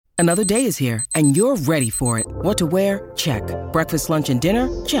Another day is here, and you're ready for it. What to wear? Check. Breakfast, lunch, and dinner?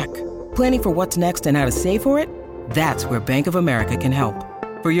 Check. Planning for what's next and how to save for it? That's where Bank of America can help.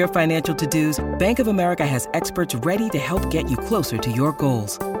 For your financial to-dos, Bank of America has experts ready to help get you closer to your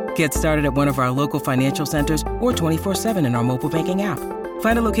goals. Get started at one of our local financial centers or 24/7 in our mobile banking app.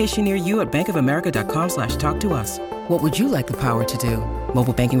 Find a location near you at bankofamerica.com/talktous. What would you like the power to do?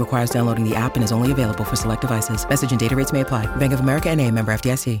 Mobile banking requires downloading the app and is only available for select devices. Message and data rates may apply. Bank of America N.A., member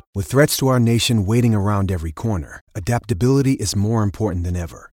FDIC. With threats to our nation waiting around every corner, adaptability is more important than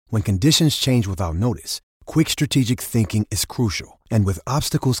ever. When conditions change without notice, quick strategic thinking is crucial. And with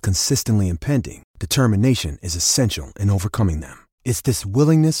obstacles consistently impending, determination is essential in overcoming them. It's this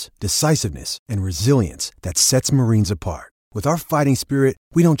willingness, decisiveness, and resilience that sets Marines apart. With our fighting spirit,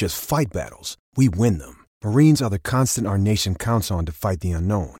 we don't just fight battles, we win them. Marines are the constant our nation counts on to fight the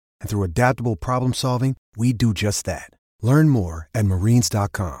unknown. And through adaptable problem solving, we do just that. Learn more at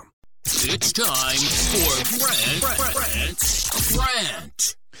Marines.com. It's time for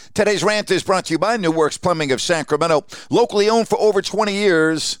Rant. Today's rant is brought to you by New Works Plumbing of Sacramento. Locally owned for over 20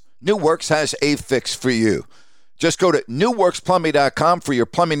 years, New Works has a fix for you. Just go to newworksplumbing.com for your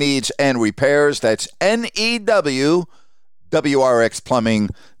plumbing needs and repairs. That's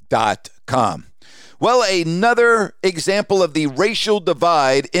NEWWRXplumbing.com. Well, another example of the racial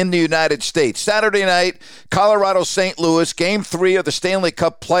divide in the United States. Saturday night, Colorado-St. Louis, Game 3 of the Stanley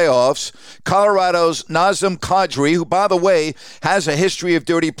Cup playoffs. Colorado's Nazem Kadri, who, by the way, has a history of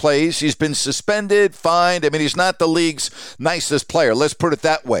dirty plays. He's been suspended, fined. I mean, he's not the league's nicest player. Let's put it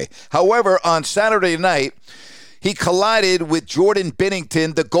that way. However, on Saturday night, he collided with Jordan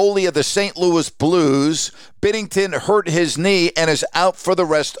Binnington, the goalie of the St. Louis Blues. Binnington hurt his knee and is out for the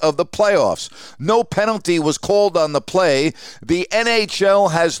rest of the playoffs. No penalty was called on the play. The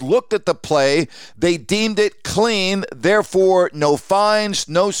NHL has looked at the play. They deemed it clean, therefore no fines,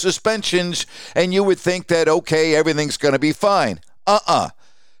 no suspensions, and you would think that, okay, everything's going to be fine.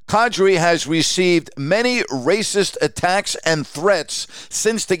 Kadri has received many racist attacks and threats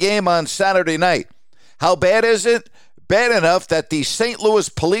since the game on Saturday night. How bad is it? Bad enough that the St. Louis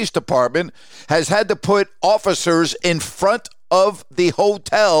Police Department has had to put officers in front of the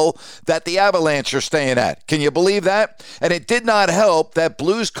hotel that the Avalanche are staying at. Can you believe that? And it did not help that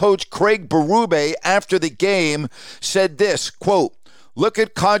Blues coach Craig Berube, after the game, said this, quote, "Look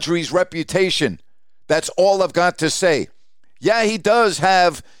at Kadri's reputation. That's all I've got to say." Yeah, he does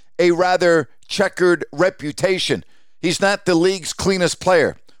have a rather checkered reputation. He's not the league's cleanest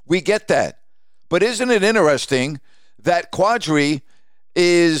player. We get that. But isn't it interesting that Kadri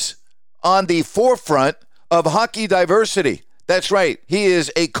is on the forefront of hockey diversity? That's right. He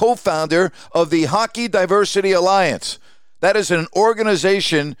is a co-founder of the Hockey Diversity Alliance. That is an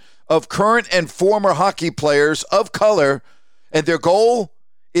organization of current and former hockey players of color, and their goal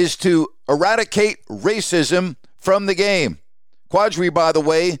is to eradicate racism from the game. Kadri, by the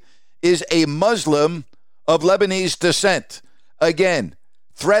way, is a Muslim of Lebanese descent. Again,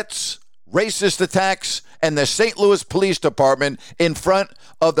 threats, racist attacks, and the St. Louis Police Department in front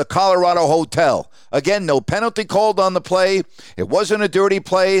of the Colorado Hotel. Again, no penalty called on the play. It wasn't a dirty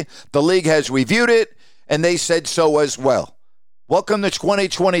play. The league has reviewed it, and they said so as well. Welcome to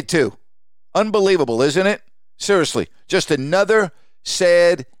 2022. Unbelievable, isn't it? Seriously, just another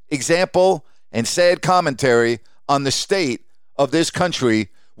sad example and sad commentary on the state of this country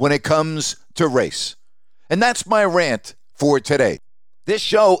when it comes to race. And that's my rant for today. This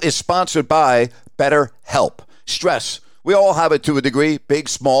show is sponsored by BetterHelp. Stress. We all have it to a degree, big,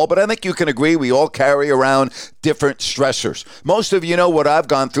 small, but I think you can agree we all carry around different stressors. Most of you know what I've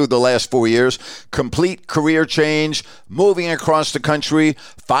gone through the last 4 years. Complete career change, moving across the country,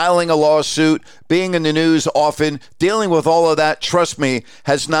 filing a lawsuit, being in the news often, dealing with all of that, trust me,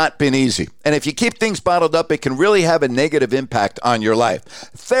 has not been easy. And if you keep things bottled up, it can really have a negative impact on your life.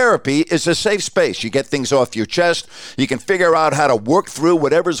 Therapy is a safe space. You get things off your chest. You can figure out how to work through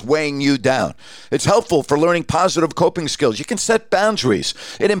whatever's weighing you down. It's helpful for learning positive coping skills. You can set boundaries.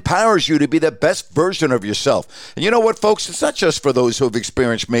 It empowers you to be the best version of yourself. And you know what, folks? It's not just for those who have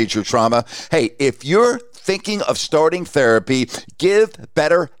experienced major trauma. Hey, if you're thinking of starting therapy, give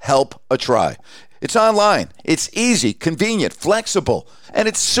BetterHelp a try. It's online. It's easy, convenient, flexible, and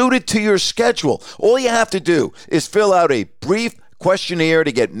it's suited to your schedule. All you have to do is fill out a brief questionnaire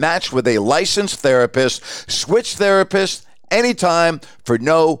to get matched with a licensed therapist. Switch therapists anytime for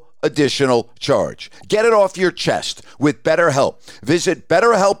no additional charge. Get it off your chest with BetterHelp. Visit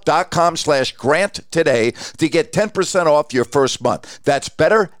BetterHelp.com/Grant today to get 10% off your first month. That's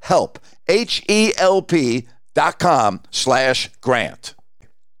BetterHelp, HELP.com/Grant.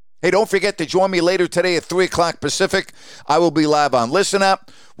 Hey, don't forget to join me later today at 3 o'clock Pacific. I will be live on Listen Up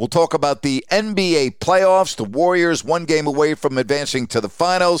We'll talk about the NBA playoffs. The Warriors, one game away from advancing to the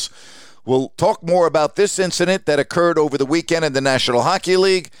finals. We'll talk more about this incident that occurred over the weekend in the National Hockey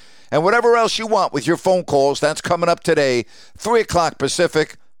League. And whatever else you want with your phone calls, that's coming up today, 3 o'clock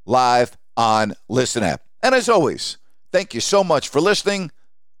Pacific, live on Listen App. And as always, thank you so much for listening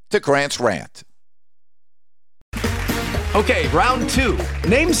to Grant's Rant. Okay, round 2.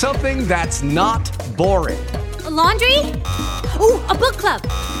 Name something that's not boring. A laundry? Ooh, a book club.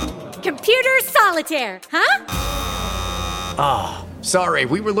 Computer solitaire, huh? Ah, sorry,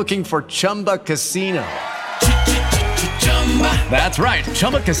 we were looking for Chumba Casino. That's right,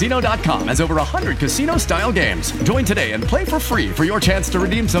 ChumbaCasino.com has over 100 casino-style games. Join today and play for free for your chance to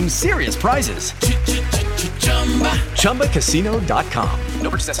redeem some serious prizes. ChumbaCasino.com. No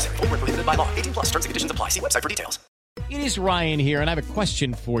purchase necessary. Void where prohibited by law. 18+. Terms and conditions apply. See website for details. It is Ryan here, and I have a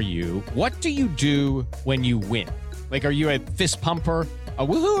question for you. What do you do when you win? Like, are you a fist pumper, a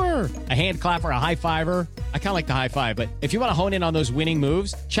woohooer, a hand clapper, a high fiver? I kind of like the high five, but if you want to hone in on those winning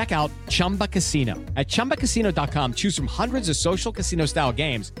moves, check out Chumba Casino. At ChumbaCasino.com, choose from hundreds of social casino-style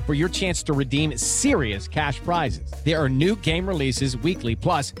games for your chance to redeem serious cash prizes. There are new game releases weekly,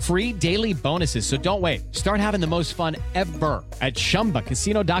 plus free daily bonuses, so don't wait. Start having the most fun ever at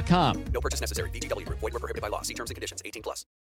ChumbaCasino.com. No purchase necessary. VGW. Void where prohibited by law. See terms and conditions. 18+.